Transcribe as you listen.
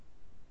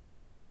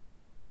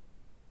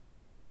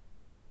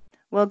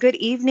Well, good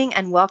evening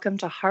and welcome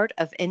to Heart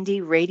of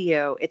Indie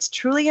Radio. It's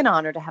truly an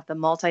honor to have the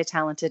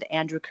multi-talented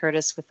Andrew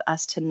Curtis with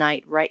us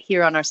tonight, right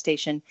here on our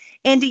station.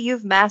 Andy,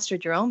 you've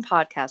mastered your own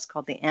podcast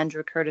called The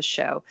Andrew Curtis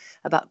Show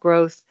about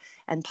growth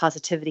and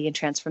positivity and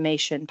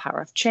transformation, power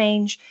of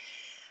change.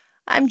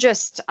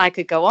 I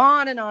could go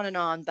on and on and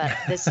on, but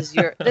this is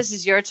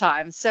your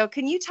time. So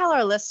can you tell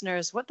our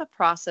listeners what the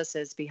process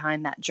is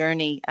behind that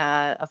journey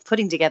of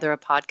putting together a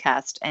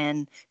podcast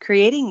and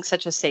creating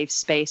such a safe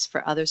space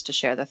for others to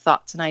share their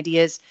thoughts and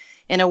ideas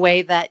in a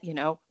way that,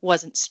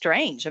 wasn't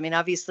strange? I mean,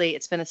 obviously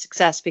it's been a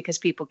success because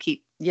people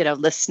keep,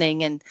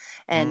 listening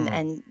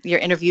and your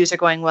interviews are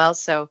going well.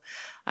 So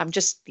I'm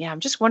just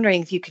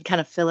wondering if you could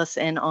kind of fill us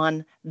in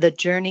on the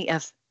journey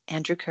of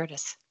Andrew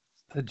Curtis.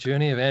 The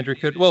journey of Andrew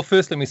Curtis. Well,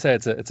 first, let me say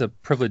it's a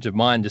privilege of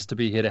mine just to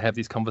be here to have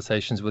these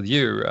conversations with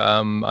you.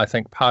 I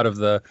think part of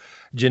the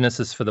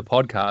genesis for the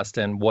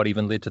podcast and what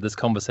even led to this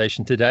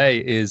conversation today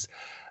is,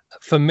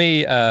 for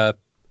me, an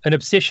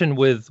obsession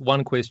with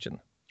one question,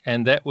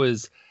 and that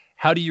was,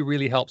 how do you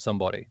really help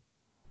somebody?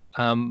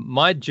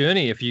 My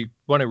journey, if you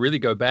want to really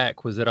go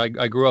back, was that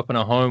I grew up in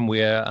a home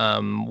where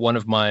one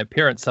of my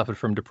parents suffered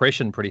from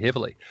depression pretty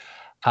heavily.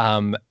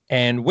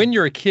 And when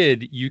you're a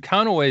kid, you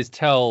can't always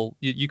tell,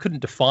 you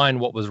couldn't define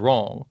what was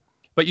wrong,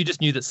 but you just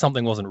knew that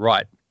something wasn't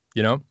right,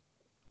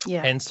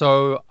 Yeah. And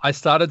so I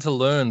started to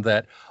learn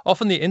that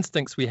often the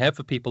instincts we have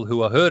for people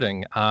who are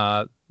hurting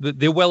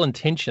they're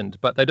well-intentioned,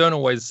 but they're not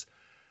always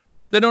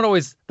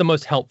the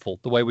most helpful,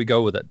 the way we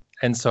go with it.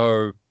 And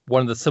so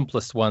one of the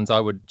simplest ones I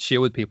would share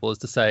with people is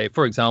to say,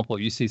 for example,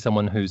 you see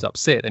someone who's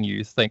upset and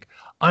you think,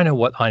 I know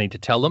what I need to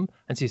tell them.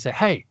 And so you say,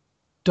 hey,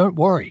 don't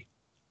worry.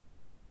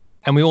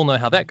 And we all know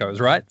how that goes,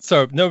 right?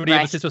 So nobody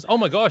ever says to us, oh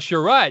my gosh,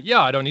 you're right.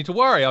 Yeah, I don't need to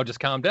worry. I'll just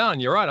calm down.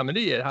 You're right. I'm an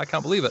idiot. I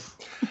can't believe it.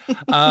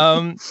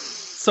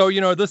 So,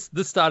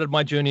 this started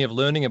my journey of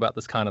learning about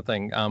this kind of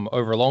thing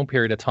over a long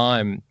period of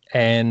time.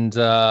 And,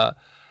 I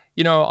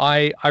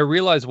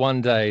realized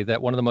one day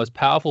that one of the most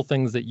powerful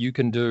things that you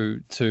can do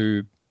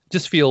to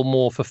just feel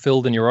more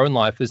fulfilled in your own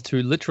life is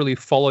to literally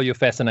follow your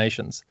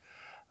fascinations.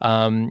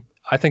 I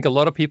think a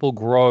lot of people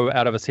grow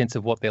out of a sense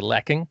of what they're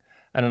lacking.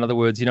 And in other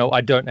words, I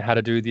don't know how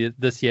to do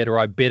this yet, or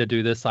I better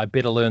do this, I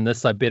better learn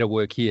this, I better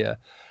work here.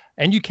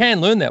 And you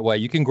can learn that way,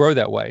 you can grow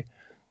that way.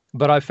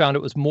 But I found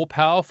it was more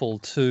powerful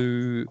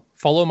to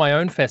follow my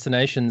own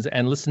fascinations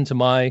and listen to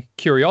my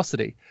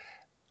curiosity.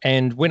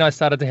 And when I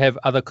started to have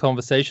other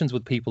conversations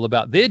with people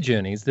about their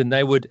journeys, then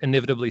they would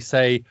inevitably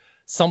say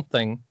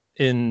something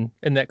in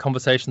that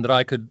conversation that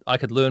I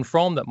could learn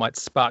from that might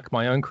spark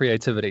my own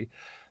creativity.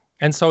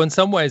 And so in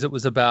some ways, it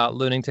was about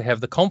learning to have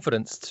the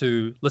confidence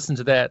to listen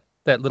to that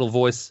little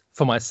voice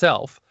for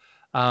myself,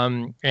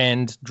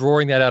 and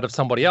drawing that out of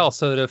somebody else,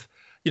 so that if,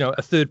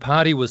 a third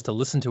party was to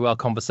listen to our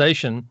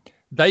conversation,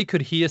 they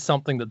could hear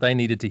something that they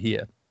needed to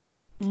hear.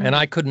 And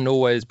I couldn't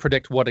always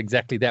predict what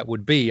exactly that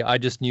would be. I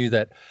just knew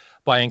that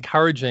by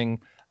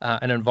encouraging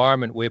an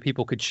environment where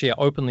people could share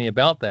openly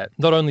about that,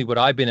 not only would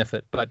I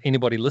benefit, but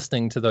anybody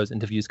listening to those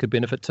interviews could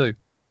benefit too.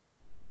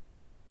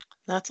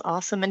 That's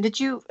awesome. And did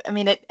you,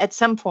 at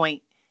some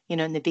point,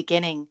 in the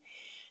beginning,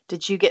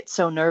 did you get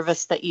so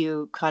nervous that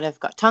you kind of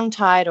got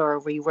tongue-tied, or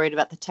were you worried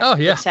about the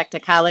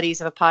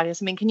technicalities of a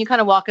podcast? Can you kind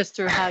of walk us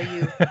through how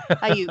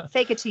you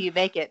fake it till you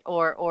make it,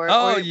 or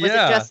was it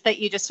just that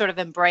you just sort of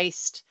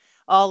embraced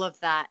all of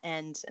that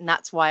and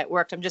that's why it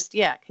worked? Can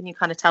you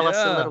kind of tell us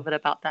a little bit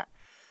about that?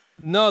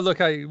 No, look,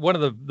 one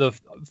of the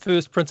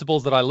first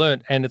principles that I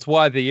learned, and it's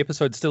why the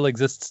episode still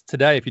exists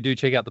today. If you do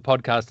check out the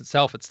podcast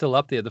itself, it's still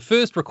up there. The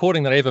first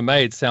recording that I ever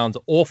made sounds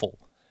awful.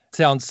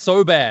 Sounds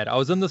so bad. I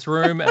was in this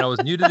room and I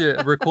was new to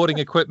the recording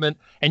equipment,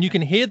 and you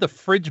can hear the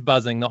fridge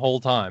buzzing the whole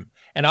time.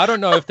 And I don't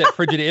know if that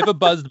fridge had ever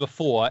buzzed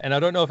before, and I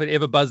don't know if it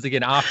ever buzzed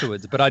again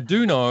afterwards, but I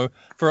do know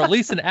for at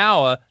least an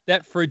hour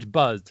that fridge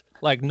buzzed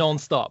like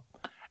nonstop.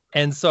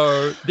 And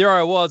so there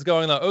I was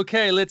going like,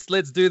 okay, let's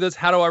do this.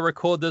 How do I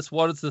record this?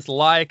 What is this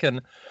like?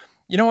 And,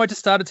 I just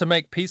started to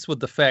make peace with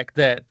the fact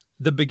that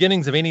the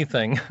beginnings of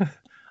anything,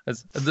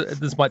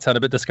 this might sound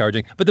a bit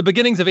discouraging, but the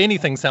beginnings of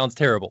anything sounds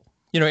terrible.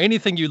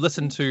 Anything you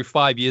listen to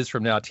 5 years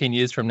from now, 10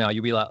 years from now,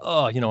 you'll be like,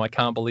 oh, I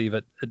can't believe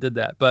it did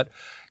that. But,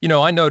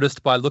 I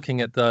noticed by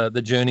looking at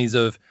the journeys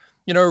of,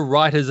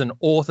 writers and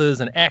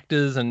authors and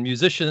actors and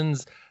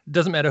musicians, it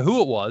doesn't matter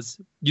who it was,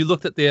 you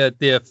looked at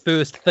their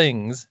first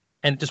things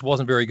and it just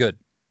wasn't very good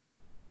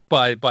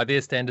by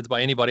their standards,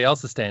 by anybody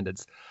else's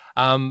standards.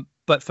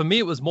 But for me,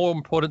 it was more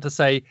important to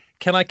say,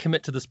 can I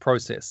commit to this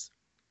process?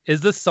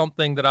 Is this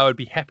something that I would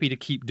be happy to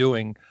keep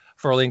doing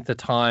for a length of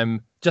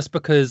time just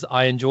because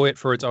I enjoy it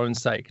for its own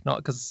sake,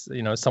 not because,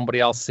 somebody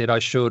else said I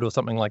should or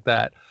something like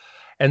that.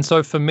 And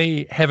so for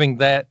me, having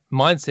that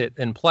mindset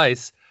in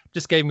place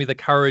just gave me the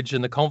courage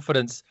and the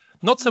confidence,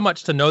 not so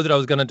much to know that I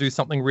was going to do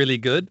something really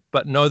good,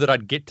 but know that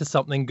I'd get to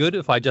something good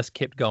if I just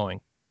kept going.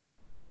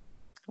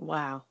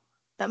 Wow.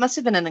 That must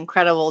have been an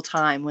incredible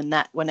time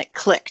when it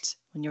clicked,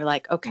 when you were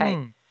like,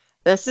 okay,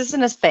 this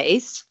isn't a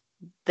phase.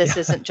 This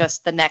isn't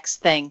just the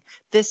next thing.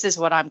 This is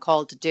what I'm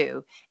called to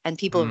do. And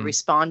people are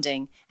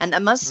responding. And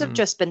that must have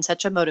just been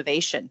such a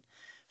motivation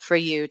for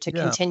you to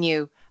Yeah.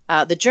 continue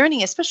the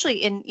journey, especially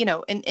in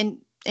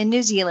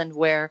New Zealand,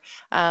 where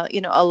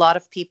a lot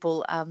of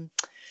people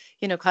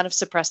kind of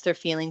suppress their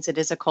feelings. It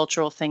is a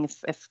cultural thing,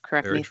 if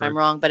correct Very me if true. I'm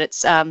wrong, but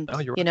it's No,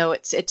 you're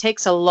right. it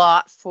takes a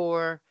lot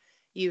for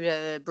you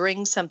to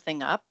bring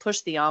something up,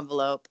 push the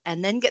envelope,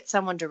 and then get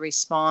someone to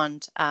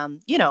respond,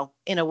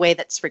 in a way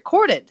that's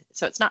recorded.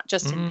 So it's not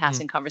just in Mm.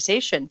 passing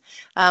conversation.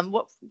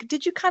 What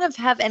did you kind of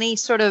have any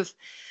sort of,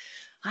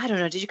 I don't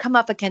know, did you come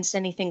up against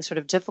anything sort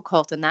of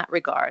difficult in that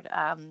regard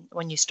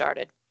when you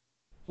started?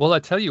 Well, I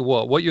tell you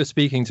what you're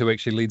speaking to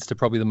actually leads to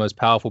probably the most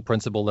powerful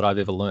principle that I've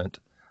ever learned.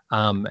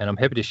 And I'm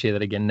happy to share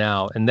that again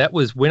now. And that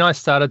was when I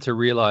started to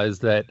realize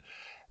that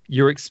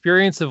your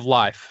experience of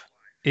life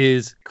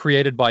is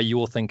created by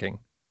your thinking.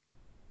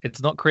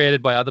 It's not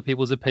created by other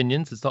people's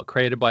opinions. It's not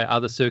created by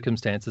other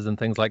circumstances and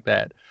things like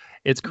that.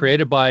 It's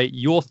created by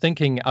your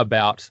thinking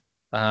about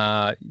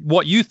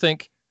what you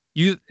think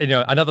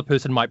another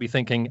person might be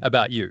thinking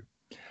about you.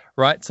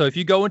 Right. So if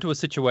you go into a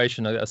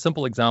situation, a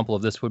simple example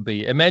of this would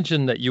be,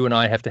 imagine that you and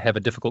I have to have a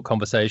difficult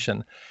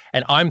conversation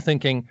and I'm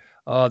thinking,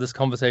 oh, this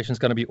conversation is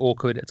going to be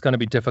awkward. It's going to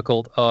be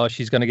difficult. Oh,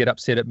 she's going to get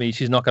upset at me.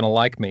 She's not going to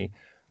like me.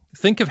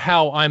 Think of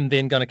how I'm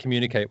then going to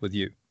communicate with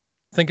you.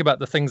 Think about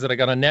the things that are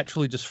going to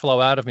naturally just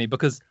flow out of me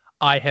because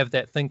I have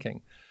that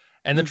thinking.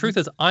 And the truth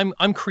is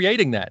I'm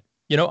creating that.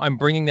 I'm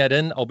bringing that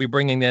in. I'll be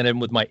bringing that in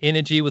with my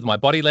energy, with my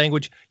body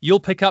language. You'll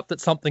pick up that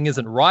something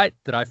isn't right,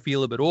 that I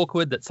feel a bit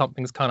awkward, that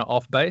something's kind of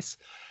off base.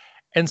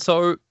 And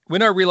so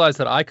when I realized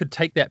that I could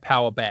take that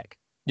power back,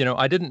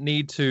 I didn't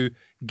need to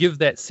give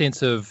that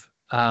sense of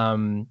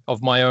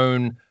my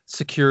own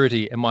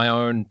security and my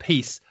own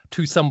peace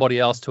to somebody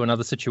else, to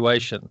another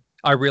situation.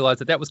 I realized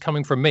that that was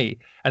coming from me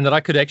and that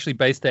I could actually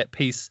base that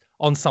peace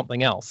on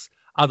something else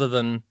other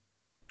than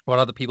what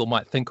other people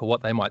might think or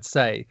what they might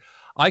say.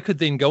 I could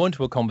then go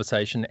into a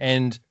conversation,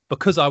 and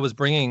because I was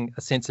bringing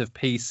a sense of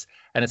peace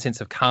and a sense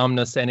of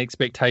calmness and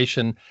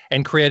expectation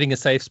and creating a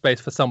safe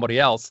space for somebody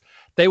else,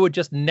 they would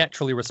just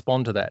naturally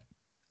respond to that.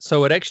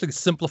 So it actually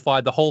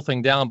simplified the whole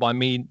thing down by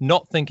me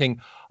not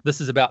thinking this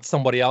is about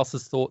somebody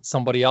else's thoughts,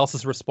 somebody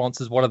else's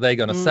responses, what are they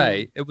going to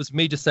say? It was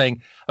me just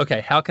saying,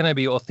 okay, how can I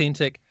be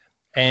authentic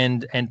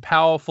and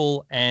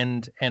powerful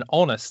and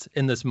honest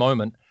in this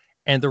moment?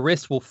 And the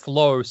rest will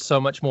flow so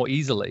much more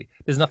easily.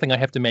 There's nothing I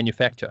have to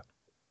manufacture.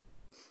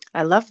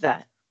 I love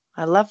that.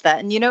 I love that.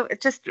 And,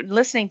 just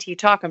listening to you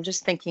talk, I'm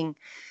just thinking,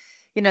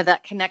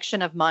 that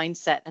connection of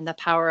mindset and the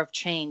power of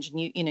change. And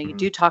you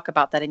do talk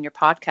about that in your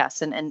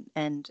podcast,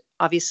 and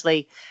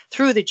obviously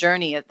through the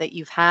journey that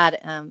you've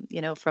had,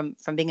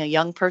 from being a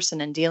young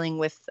person and dealing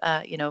with,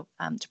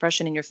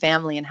 depression in your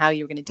family and how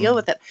you're going to deal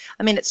with it.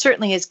 I mean, it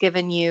certainly has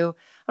given you,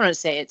 I don't want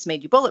to say it's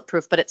made you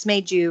bulletproof, but it's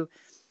made you've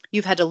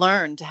had to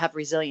learn to have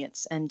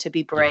resilience and to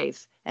be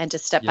brave and to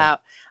step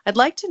out. I'd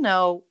like to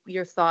know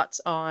your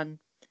thoughts on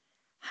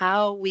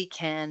how we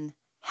can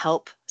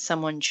help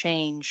someone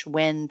change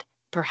when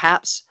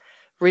perhaps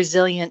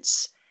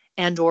resilience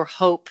and or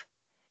hope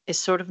is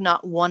sort of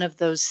not one of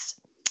those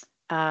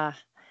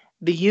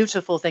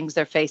beautiful things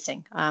they're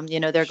facing.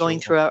 They're going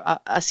through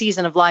a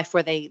season of life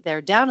where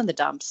they're down in the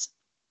dumps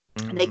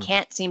and they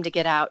can't seem to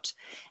get out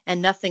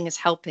and nothing is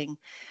helping.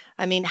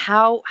 I mean,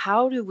 how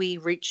do we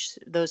reach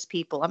those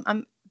people?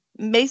 I'm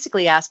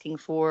basically asking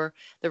for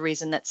the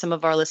reason that some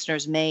of our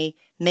listeners may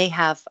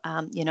have,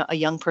 a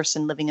young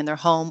person living in their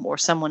home or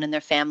someone in their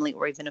family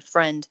or even a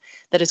friend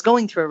that is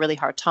going through a really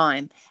hard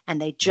time,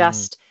 and they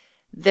just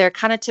they're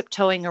kind of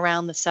tiptoeing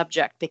around the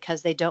subject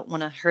because they don't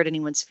want to hurt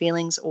anyone's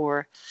feelings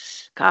or,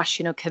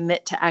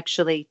 commit to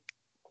actually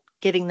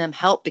getting them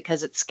help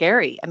because it's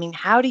scary. I mean,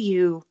 how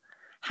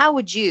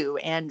would you,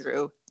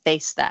 Andrew,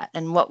 face that,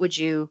 and what would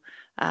you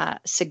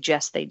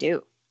suggest they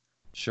do?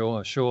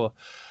 Sure.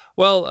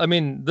 Well, I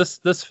mean,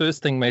 this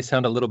first thing may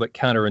sound a little bit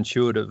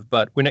counterintuitive,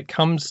 but when it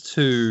comes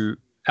to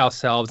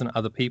ourselves and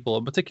other people,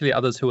 and particularly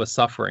others who are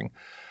suffering,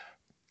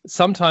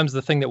 sometimes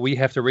the thing that we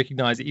have to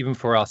recognize, even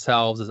for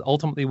ourselves, is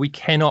ultimately we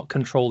cannot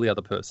control the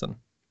other person.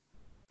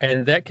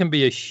 And that can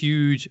be a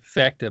huge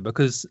factor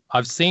because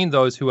I've seen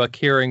those who are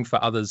caring for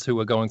others who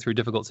are going through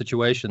difficult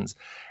situations,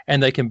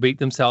 and they can beat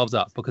themselves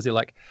up because they're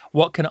like,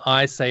 what can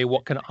I say?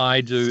 What can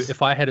I do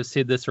if I had have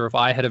said this or if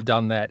I had have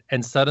done that?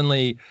 And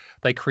suddenly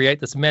they create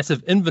this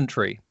massive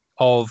inventory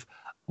of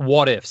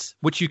what ifs,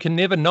 which you can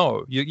never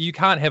know. You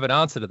can't have an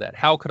answer to that.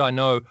 How could I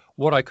know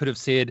what I could have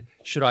said?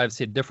 Should I have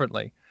said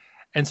differently?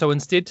 And so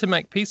instead, to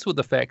make peace with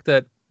the fact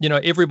that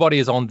everybody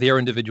is on their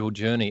individual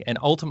journey. And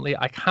ultimately,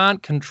 I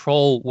can't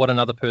control what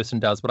another person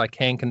does, but I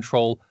can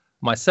control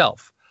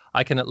myself.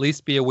 I can at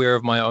least be aware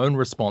of my own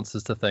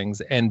responses to things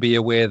and be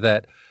aware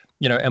that,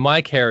 am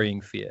I carrying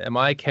fear? Am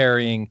I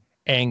carrying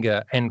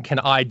anger? And can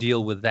I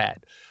deal with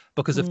that?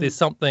 Because if there's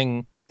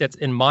something that's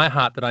in my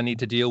heart that I need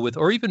to deal with,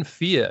 or even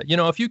fear,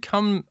 if you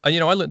come, I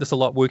learned this a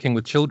lot working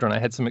with children. I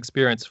had some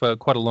experience for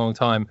quite a long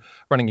time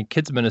running a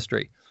kids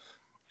ministry.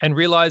 And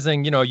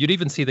realizing, you'd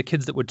even see the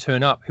kids that would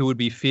turn up who would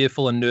be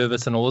fearful and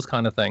nervous and all this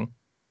kind of thing.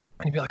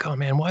 And you'd be like, oh,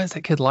 man, why is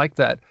that kid like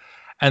that?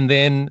 And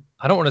then,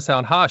 I don't want to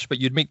sound harsh,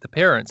 but you'd meet the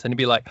parents and you'd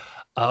be like,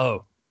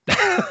 oh,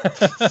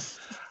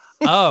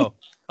 Oh,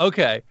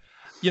 okay.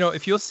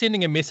 If you're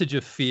sending a message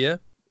of fear,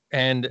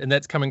 and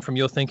that's coming from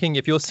your thinking,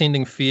 if you're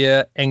sending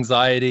fear,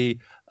 anxiety,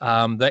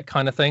 that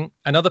kind of thing,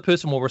 another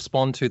person will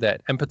respond to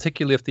that. And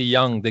particularly if they're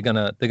young, they're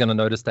gonna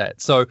notice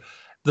that. So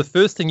the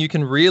first thing you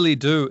can really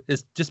do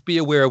is just be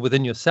aware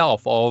within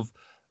yourself of,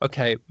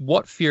 okay,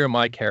 what fear am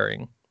I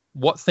carrying?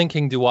 What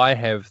thinking do I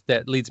have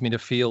that leads me to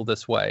feel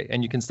this way?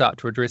 And you can start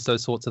to address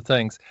those sorts of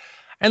things.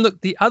 And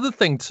look, the other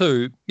thing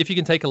too, if you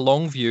can take a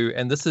long view,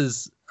 and this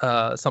is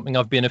something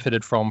I've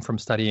benefited from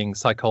studying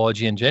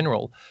psychology in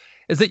general,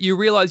 is that you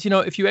realize,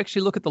 if you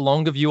actually look at the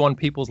longer view on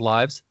people's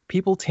lives,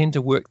 people tend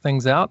to work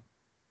things out.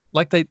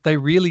 Like they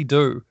really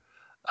do.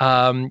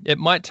 It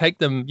might take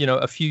them,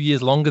 a few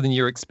years longer than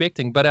you're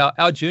expecting, but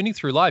our journey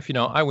through life,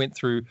 I went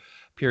through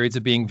periods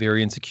of being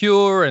very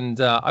insecure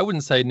and I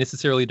wouldn't say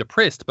necessarily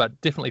depressed, but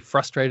definitely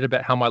frustrated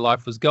about how my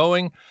life was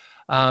going.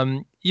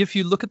 If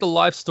you look at the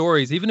life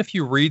stories, even if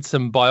you read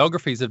some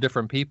biographies of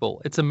different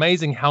people, it's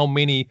amazing how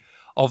many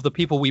of the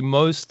people we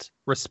most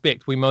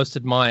respect, we most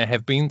admire,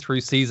 have been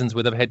through seasons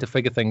where they've had to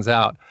figure things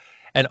out.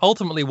 And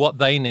ultimately what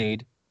they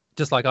need,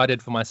 just like I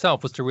did for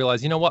myself, was to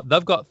realize, what,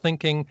 they've got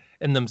thinking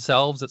in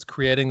themselves that's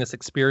creating this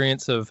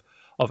experience of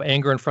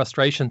anger and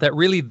frustration that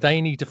really they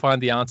need to find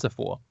the answer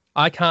for.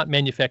 I can't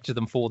manufacture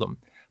them for them,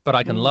 but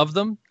I can love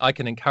them, I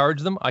can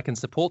encourage them, I can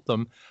support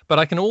them, but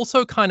I can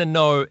also kind of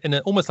know in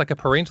almost like a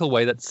parental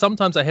way that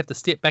sometimes I have to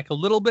step back a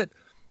little bit,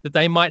 that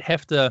they might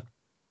have to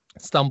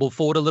stumble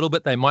forward a little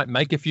bit, they might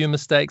make a few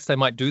mistakes, they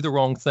might do the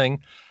wrong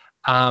thing,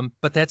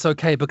 but that's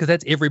okay because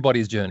that's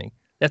everybody's journey.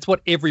 That's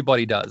what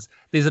everybody does.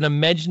 There's an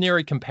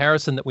imaginary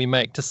comparison that we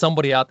make to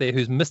somebody out there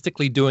who's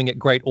mystically doing it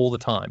great all the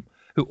time,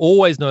 who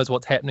always knows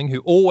what's happening,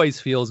 who always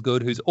feels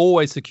good, who's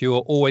always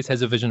secure, always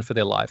has a vision for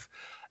their life.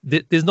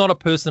 There's not a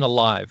person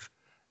alive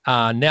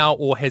now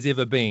or has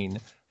ever been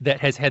that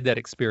has had that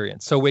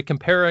experience. So we're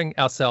comparing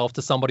ourselves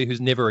to somebody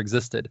who's never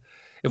existed.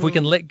 If we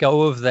can let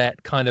go of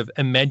that kind of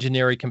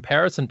imaginary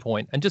comparison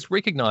point and just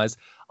recognize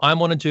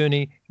I'm on a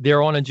journey,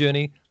 they're on a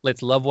journey,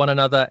 let's love one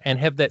another and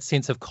have that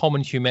sense of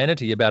common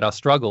humanity about our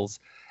struggles,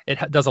 it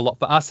does a lot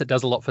for us, it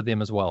does a lot for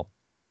them as well.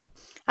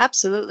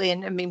 Absolutely.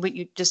 And I mean, what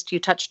you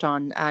touched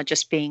on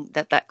just being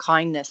that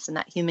kindness and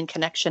that human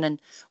connection.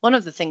 And one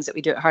of the things that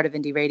we do at Heart of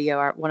Indie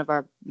Radio, one of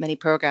our many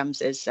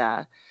programs is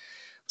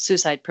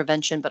suicide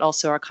prevention, but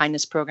also our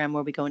kindness program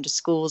where we go into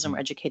schools and we're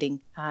educating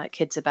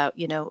kids about,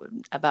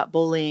 about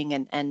bullying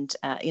and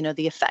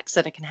the effects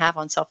that it can have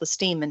on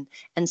self-esteem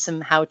and some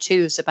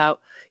how-tos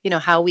about,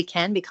 how we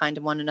can be kind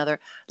to one another.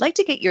 I'd like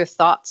to get your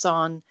thoughts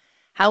on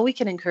how we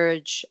can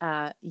encourage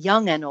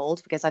young and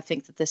old, because I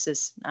think that this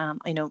is,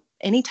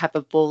 any type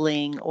of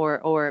bullying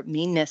or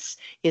meanness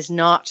is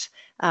not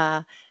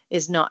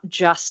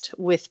just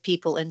with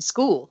people in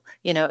school.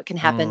 It can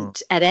happen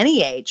at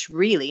any age,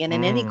 really, and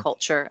in any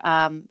culture.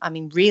 I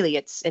mean, really,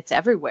 it's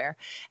everywhere,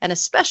 and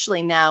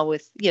especially now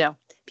with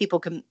people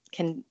can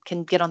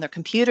get on their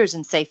computers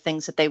and say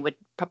things that they would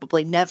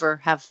probably never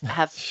have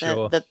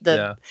Sure.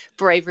 the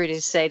bravery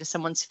to say to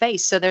someone's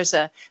face. So there's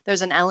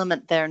an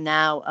element there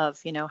now of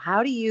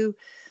how do you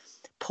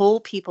pull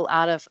people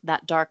out of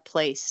that dark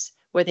place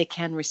where they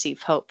can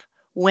receive hope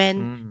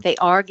when they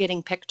are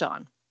getting picked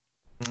on.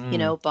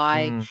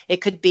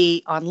 It could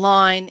be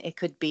online, it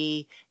could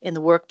be in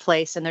the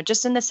workplace, and they're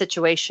just in the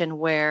situation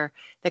where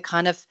they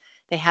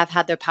have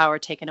had their power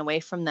taken away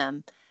from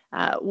them.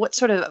 What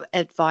sort of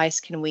advice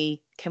can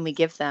we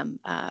give them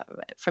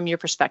from your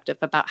perspective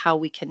about how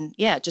we can,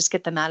 just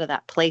get them out of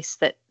that place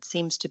that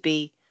seems to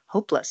be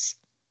hopeless?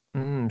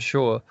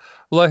 Sure.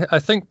 Well, I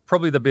think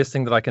probably the best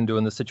thing that I can do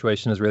in this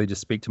situation is really just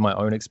speak to my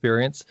own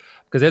experience,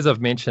 because as I've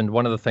mentioned,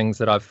 one of the things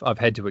that I've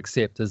had to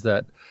accept is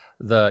that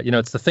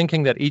it's the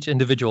thinking that each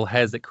individual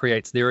has that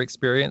creates their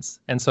experience.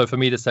 And so for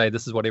me to say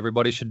this is what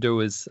everybody should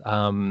do is,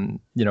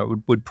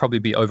 would probably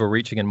be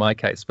overreaching in my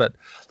case. But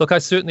look, I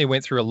certainly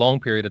went through a long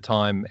period of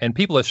time, and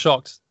people are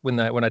shocked when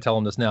I tell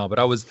them this now. But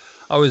I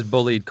was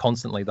bullied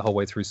constantly the whole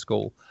way through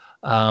school.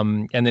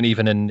 And then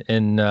even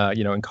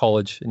in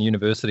college and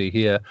university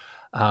here,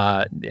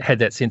 had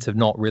that sense of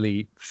not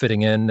really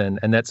fitting in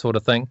and that sort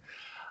of thing.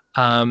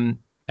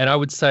 And I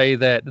would say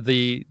that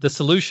the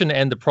solution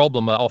and the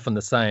problem are often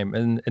the same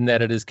in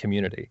that it is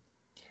community.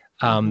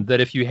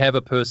 That if you have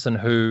a person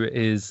who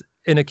is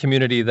in a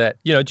community that,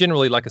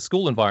 generally like a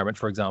school environment,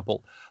 for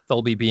example,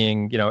 they'll be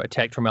being,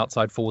 attacked from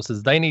outside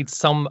forces. They need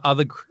some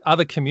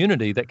other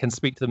community that can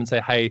speak to them and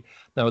say, hey,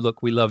 no,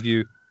 look, we love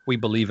you. We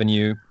believe in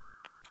you.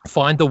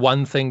 Find the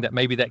one thing that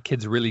maybe that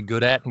kid's really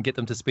good at and get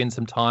them to spend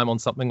some time on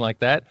something like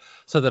that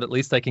so that at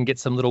least they can get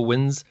some little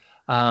wins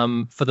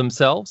for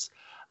themselves.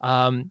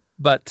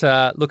 But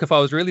look, if I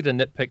was really to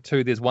nitpick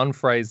too, there's one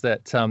phrase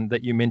that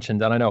you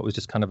mentioned, and I know it was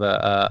just kind of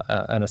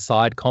an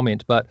aside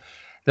comment, but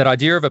that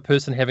idea of a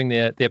person having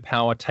their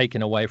power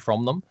taken away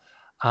from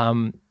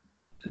them.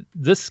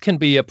 this can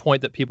be a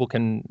point that people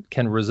can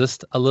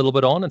resist a little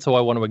bit on, and so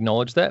I want to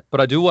acknowledge that.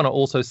 But I do want to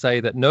also say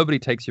that nobody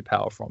takes your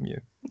power from you.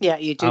 Yeah,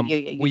 you do.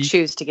 You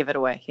choose to give it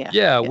away.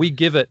 Yeah, we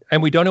give it,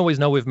 and we don't always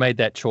know we've made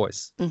that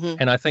choice. Mm-hmm.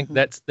 And I think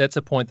that's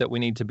a point that we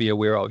need to be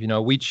aware of.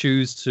 We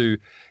choose to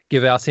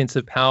give our sense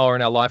of power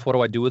in our life. What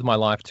do I do with my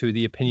life? To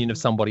the opinion of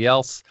somebody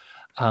else.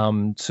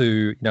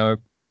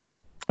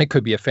 It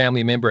could be a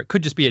family member. It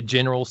could just be a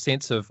general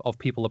sense of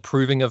people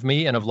approving of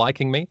me and of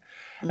liking me.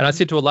 Mm-hmm. And I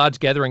said to a large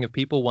gathering of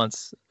people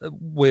once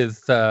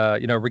with,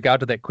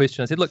 regard to that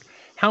question, I said, look,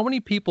 how many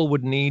people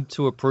would need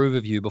to approve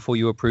of you before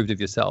you approved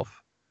of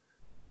yourself?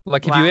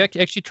 Like, have you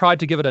actually tried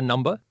to give it a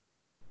number?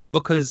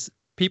 Because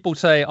people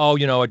say, oh,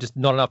 just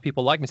not enough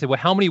people like me. Say, well,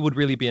 how many would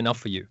really be enough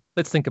for you?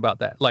 Let's think about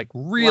that. Like,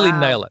 really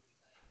nail it.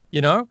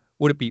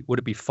 Would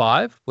it be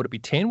 5? Would it be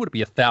 10? Would it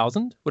be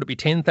 1,000? Would it be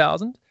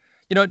 10,000?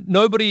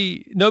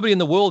 Nobody in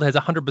the world has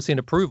 100%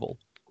 approval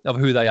of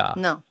who they are.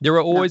 No. There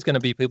are always going to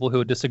be people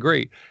who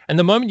disagree. And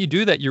the moment you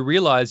do that, you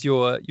realize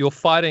you're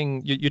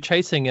fighting, you're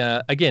chasing,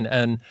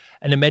 an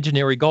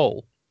imaginary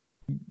goal.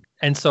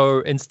 And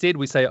so instead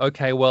we say,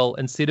 okay, well,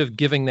 instead of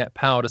giving that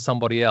power to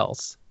somebody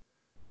else,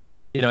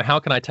 how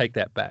can I take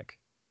that back?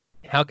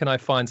 How can I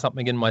find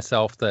something in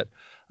myself that,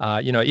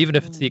 even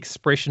if it's the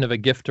expression of a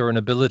gift or an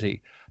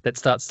ability, that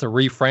starts to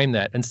reframe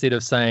that instead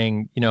of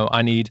saying,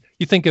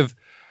 you think of,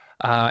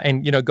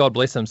 God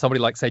bless him, somebody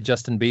like, say,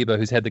 Justin Bieber,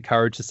 who's had the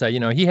courage to say,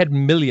 he had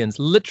millions,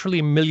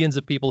 literally millions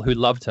of people who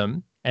loved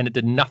him, and it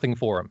did nothing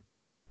for him.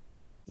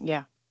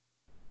 Yeah.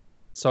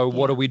 So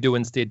what do we do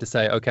instead to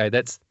say, okay,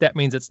 that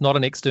means it's not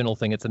an external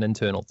thing, it's an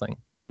internal thing.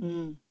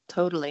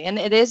 Totally. And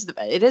it is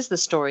the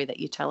story that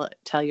you tell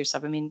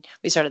yourself. I mean,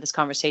 we started this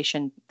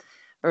conversation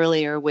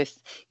earlier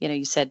with,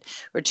 you said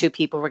we're two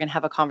people, we're going to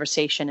have a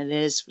conversation. And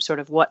it is sort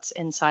of what's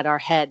inside our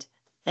head.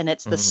 And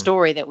it's the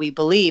story that we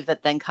believe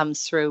that then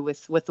comes through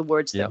with the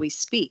words that we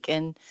speak.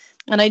 And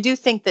I do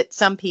think that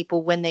some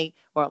people, a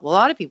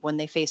lot of people, when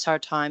they face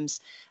hard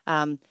times,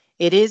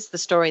 it is the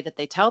story that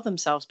they tell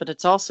themselves, but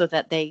it's also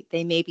that they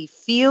maybe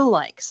feel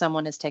like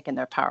someone has taken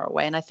their power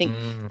away. And I think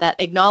that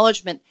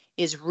acknowledgement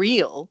is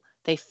real.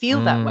 They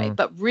feel that way,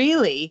 but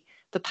really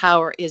the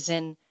power is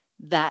in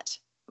that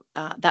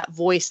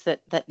voice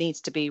that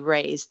needs to be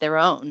raised, their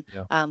own,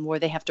 where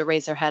they have to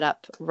raise their head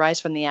up, rise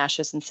from the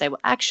ashes and say, well,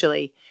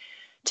 actually,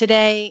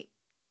 today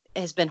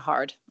has been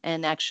hard,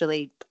 and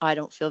actually I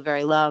don't feel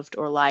very loved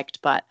or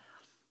liked, but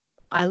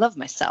I love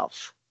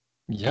myself.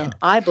 Yeah. And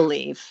I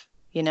believe,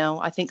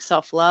 I think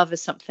self-love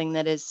is something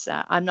that is,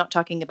 I'm not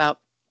talking about,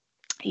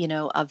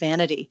 a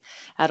vanity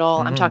at all.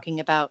 I'm talking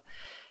about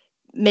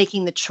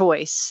making the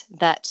choice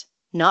that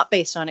not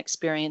based on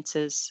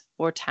experiences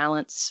or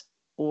talents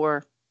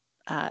or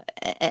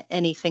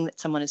anything that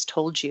someone has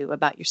told you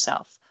about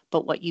yourself,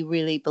 but what you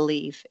really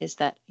believe is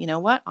that,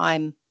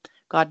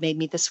 God made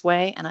me this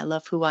way, and I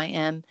love who I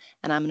am,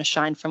 and I'm going to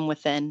shine from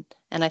within.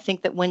 And I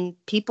think that when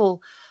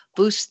people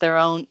boost their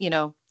own,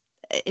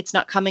 it's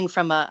not coming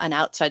from an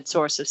outside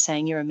source of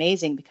saying you're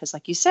amazing, because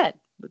like you said,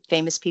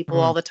 famous people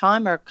all the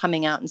time are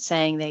coming out and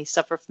saying they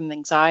suffer from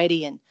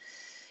anxiety. And,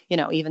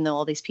 even though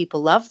all these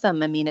people love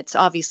them, I mean, it's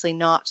obviously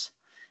not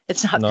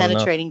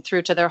penetrating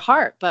through to their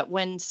heart. But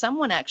when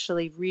someone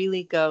actually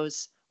really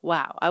goes,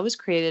 wow, I was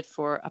created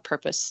for a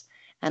purpose,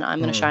 and I'm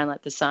going to shine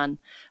like the sun.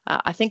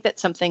 I think that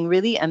something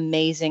really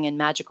amazing and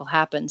magical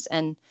happens.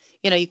 And,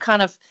 you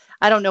kind of,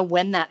 I don't know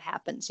when that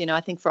happens.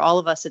 I think for all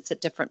of us, it's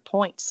at different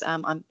points.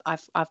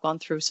 I've gone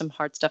through some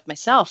hard stuff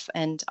myself,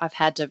 and I've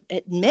had to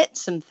admit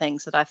some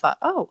things that I thought,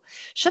 oh,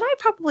 should I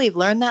probably have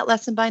learned that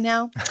lesson by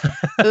now?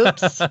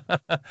 Oops.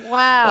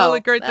 Wow. Well, the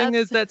great thing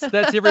is that's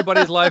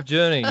everybody's life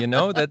journey,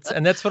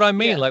 that's what I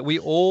mean. Yeah.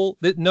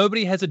 Like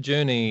nobody has a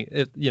journey.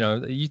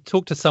 You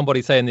talk to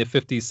somebody, say in their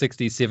 50s,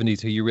 60s,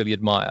 70s, who you really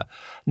admire.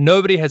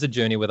 Nobody has a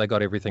journey where they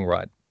got everything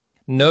right.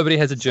 Nobody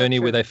has a journey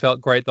where they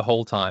felt great the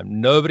whole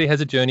time. Nobody has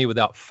a journey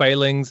without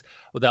failings,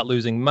 without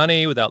losing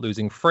money, without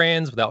losing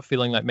friends, without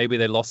feeling like maybe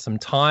they lost some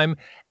time.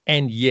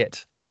 And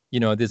yet,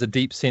 there's a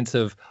deep sense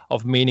of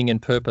meaning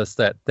and purpose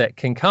that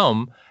can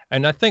come.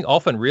 And I think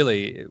often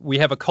really we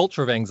have a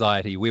culture of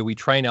anxiety where we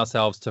train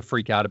ourselves to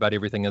freak out about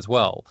everything as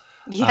well.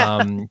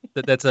 Yeah.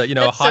 That's a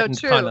heightened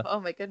so true. kind of. Oh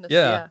my goodness.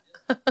 Yeah.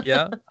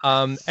 Yeah.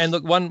 And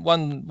look,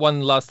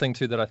 one last thing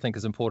too that I think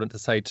is important to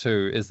say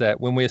too is that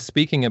when we're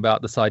speaking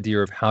about this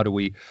idea of how do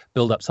we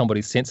build up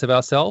somebody's sense of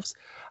ourselves,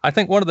 I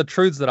think one of the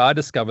truths that I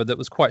discovered that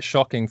was quite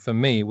shocking for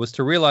me was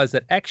to realize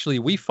that actually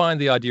we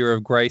find the idea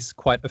of grace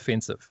quite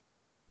offensive,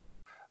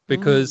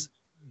 because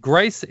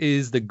grace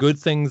is the good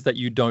things that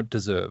you don't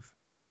deserve.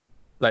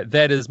 Like,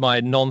 that is my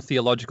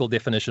non-theological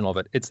definition of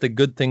it. It's the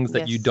good things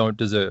that you don't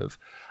deserve,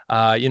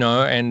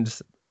 and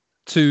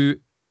to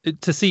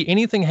see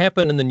anything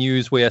happen in the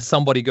news where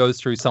somebody goes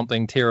through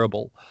something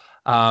terrible,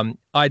 I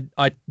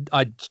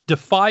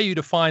defy you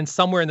to find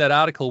somewhere in that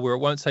article where it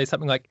won't say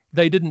something like,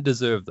 they didn't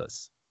deserve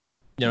this.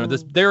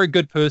 They're a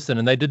good person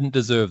and they didn't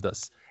deserve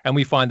this. And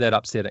we find that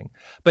upsetting.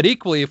 But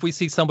equally, if we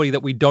see somebody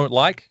that we don't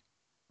like,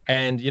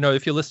 And,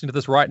 if you're listening to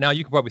this right now,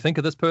 you can probably think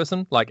of this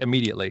person like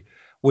immediately,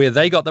 where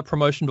they got the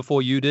promotion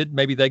before you did.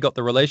 Maybe they got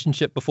the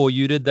relationship before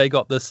you did. They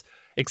got this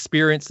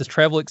experience, this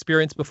travel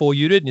experience before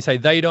you did. And you say,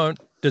 they don't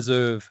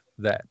deserve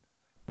that,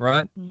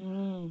 right?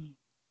 Mm.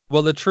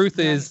 Well, the truth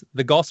Right. is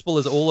the gospel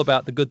is all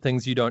about the good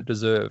things you don't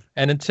deserve.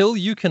 And until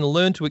you can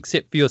learn to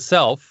accept for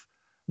yourself,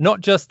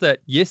 not just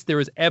that, yes, there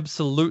is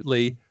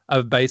absolutely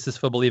a basis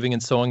for believing in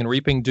sowing and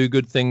reaping, do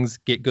good things,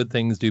 get good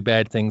things, do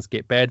bad things,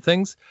 get bad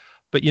things.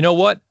 But you know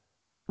what?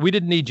 We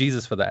didn't need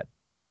Jesus for that.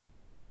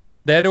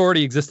 That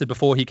already existed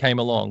before he came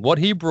along. What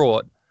he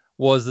brought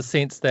was the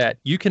sense that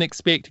you can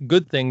expect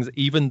good things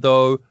even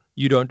though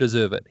you don't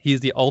deserve it. He's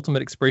the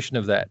ultimate expression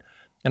of that.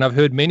 And I've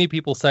heard many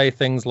people say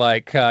things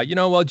like,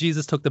 well,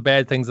 Jesus took the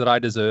bad things that I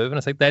deserve. And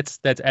I say that's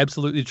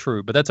absolutely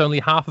true, but that's only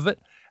half of it.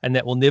 And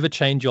that will never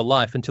change your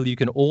life until you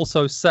can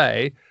also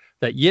say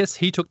that, yes,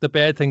 he took the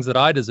bad things that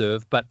I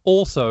deserve, but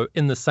also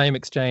in the same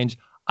exchange,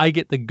 I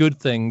get the good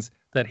things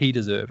that he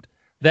deserved.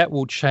 That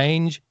will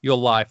change your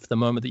life the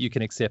moment that you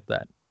can accept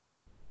that.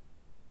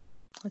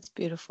 That's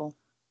beautiful.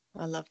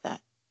 I love that.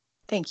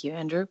 Thank you,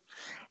 Andrew.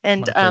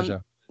 And My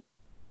pleasure.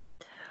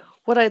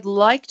 what I'd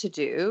like to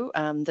do,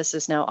 this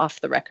is now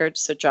off the record,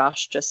 so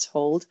Josh, just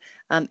hold.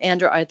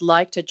 Andrew, I'd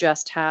like to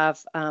just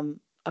have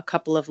a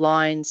couple of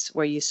lines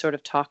where you sort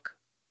of talk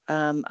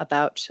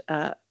about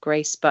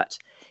grace, but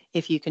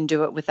if you can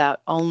do it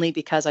without, only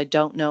because I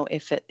don't know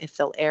if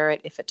they'll air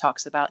it, if it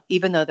talks about,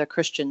 even though they're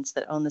Christians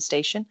that own the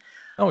station.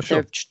 Oh,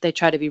 sure. They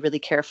try to be really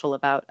careful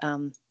about,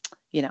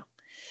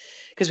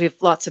 because we have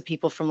lots of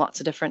people from lots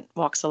of different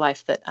walks of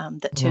life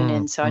that tune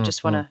in. So I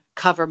just want to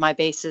cover my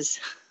bases.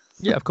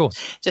 Yeah, of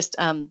course. just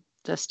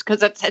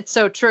because it's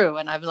so true,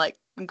 and I'm like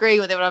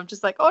agreeing with it, but I'm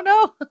just like, oh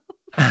no.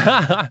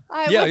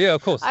 Yeah,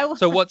 of course.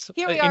 So what's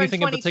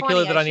anything in 2020,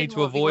 particular that I need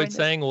to avoid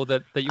saying, or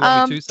that you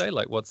want me to say?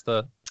 Like, what's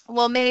the?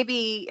 Well,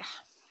 maybe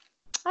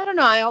I don't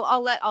know.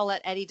 I'll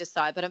let Eddie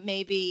decide, but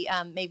maybe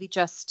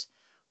just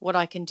what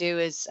I can do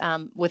is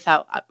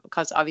without,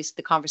 because obviously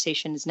the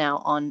conversation is now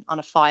on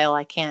a file.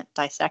 I can't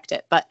dissect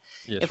it, but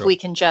if we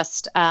can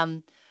just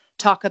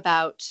talk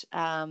about.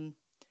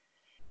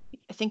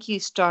 I think you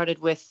started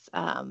with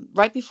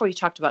right before you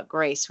talked about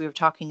grace. We were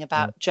talking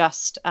about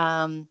just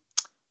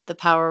the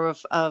power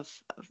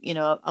of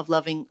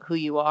loving who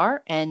you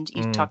are, and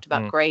you talked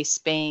about grace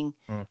being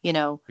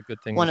the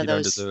good things one of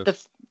those.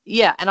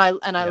 And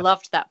I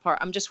loved that part.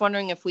 I'm just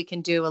wondering if we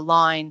can do a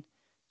line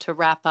to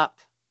wrap up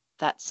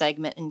that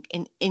segment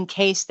in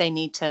case they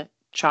need to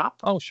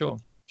chop. Oh, sure.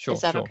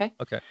 Is that okay?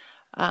 Okay.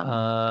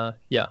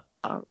 Yeah.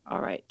 All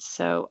right.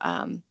 So,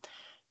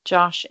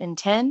 Josh, in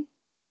 10.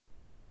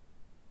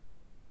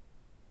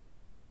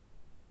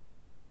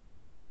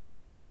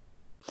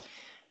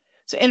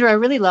 So, Andrew, I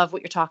really love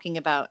what you're talking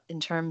about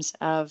in terms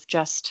of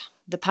just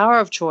the power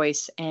of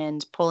choice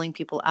and pulling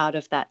people out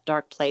of that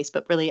dark place,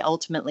 but really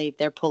ultimately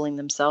they're pulling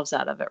themselves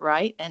out of it,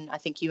 right? And I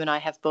think you and I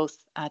have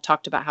both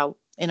talked about how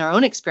in our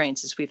own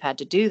experiences we've had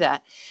to do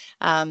that.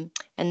 And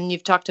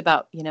you've talked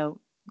about,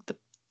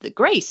 the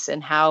grace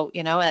and how,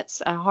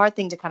 it's a hard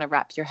thing to kind of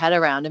wrap your head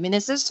around. I mean,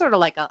 is this sort of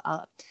like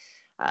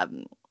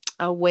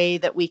a way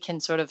that we can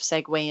sort of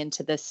segue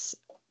into this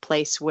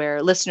place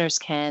where listeners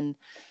can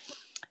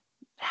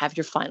have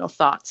your final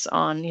thoughts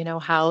on,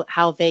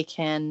 how they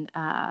can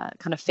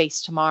kind of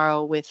face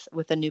tomorrow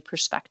with a new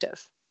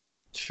perspective?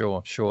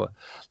 Sure.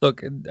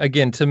 Look,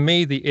 again, to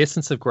me, the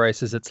essence of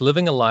grace is it's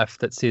living a life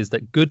that says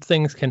that good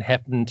things can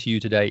happen to you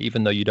today,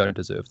 even though you don't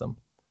deserve them.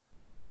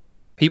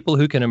 People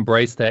who can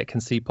embrace that can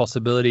see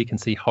possibility, can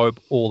see hope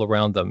all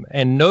around them.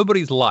 And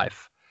nobody's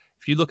life,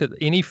 if you look at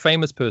any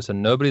famous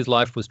person, nobody's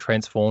life was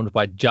transformed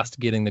by just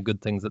getting the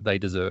good things that they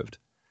deserved.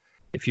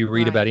 If you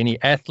read about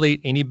any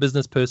athlete, any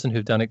business person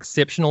who've done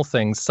exceptional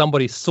things,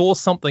 somebody saw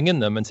something in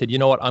them and said, you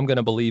know what, I'm going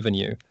to believe in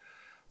you.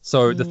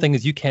 So the thing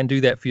is, you can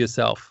do that for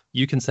yourself.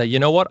 You can say, you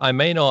know what, I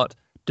may not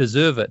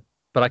deserve it,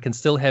 but I can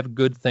still have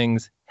good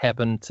things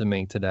happen to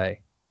me today.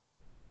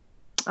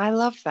 I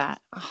love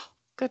that. Oh,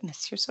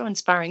 goodness, you're so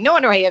inspiring. No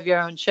wonder you have your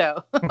own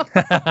show.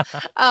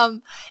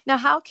 Now,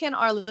 how can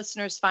our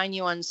listeners find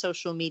you on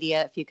social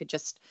media? If you could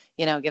just,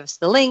 give us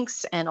the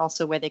links, and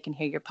also where they can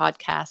hear your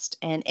podcast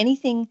and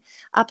anything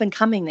up and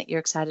coming that you're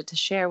excited to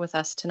share with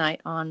us tonight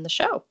on the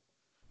show.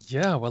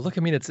 Yeah, well, look,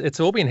 I mean, it's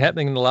all been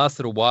happening in the last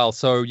little while.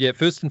 So, yeah,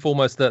 first and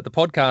foremost, the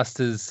podcast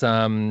is,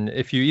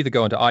 if you either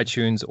go onto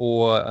iTunes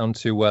or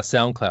onto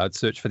SoundCloud,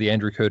 search for The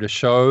Andrew Curtis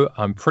Show.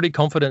 I'm pretty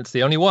confident it's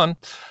the only one.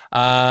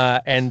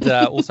 And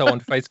also on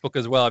Facebook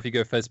as well, if you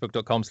go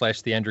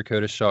facebook.com/The Andrew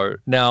Curtis Show.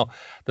 Now,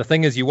 the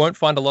thing is, you won't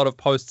find a lot of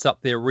posts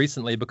up there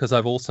recently because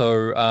I've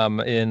also,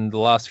 in the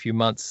last few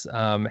months,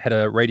 had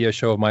a radio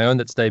show of my own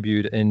that's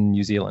debuted in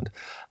New Zealand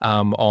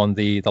on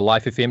the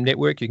Life FM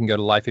network. You can go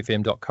to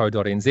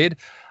lifefm.co.nz.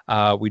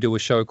 We do a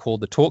show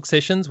called The Talk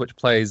Sessions, which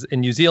plays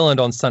in New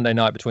Zealand on Sunday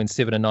night between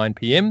 7 and 9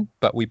 p.m.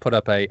 But we put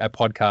up a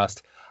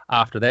podcast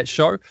after that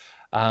show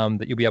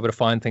that you'll be able to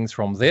find things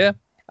from there.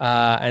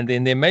 And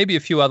then there may be a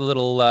few other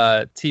little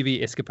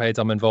TV escapades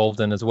I'm involved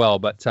in as well.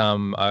 But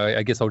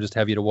I guess I'll just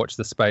have you to watch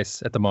the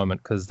space at the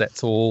moment because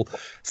that's all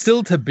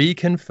still to be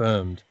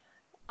confirmed.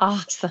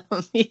 Awesome.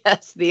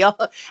 Yes, the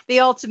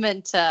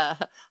ultimate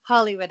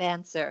Hollywood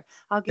answer.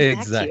 I'll get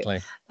back to you.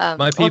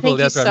 My people,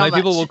 that's right. My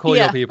people will call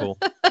your people.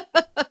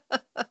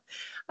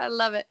 I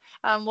love it.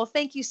 Well,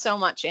 thank you so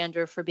much,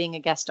 Andrew, for being a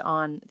guest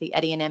on the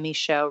Eddie and Emmy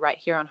show right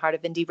here on Heart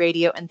of Indie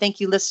Radio. And thank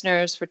you,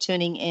 listeners, for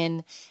tuning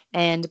in.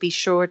 And be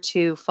sure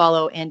to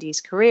follow Andy's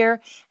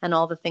career and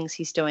all the things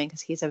he's doing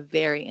because he's a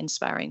very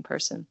inspiring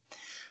person.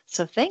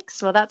 So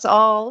thanks. Well, that's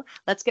all.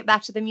 Let's get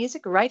back to the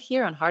music right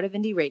here on Heart of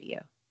Indie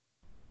Radio.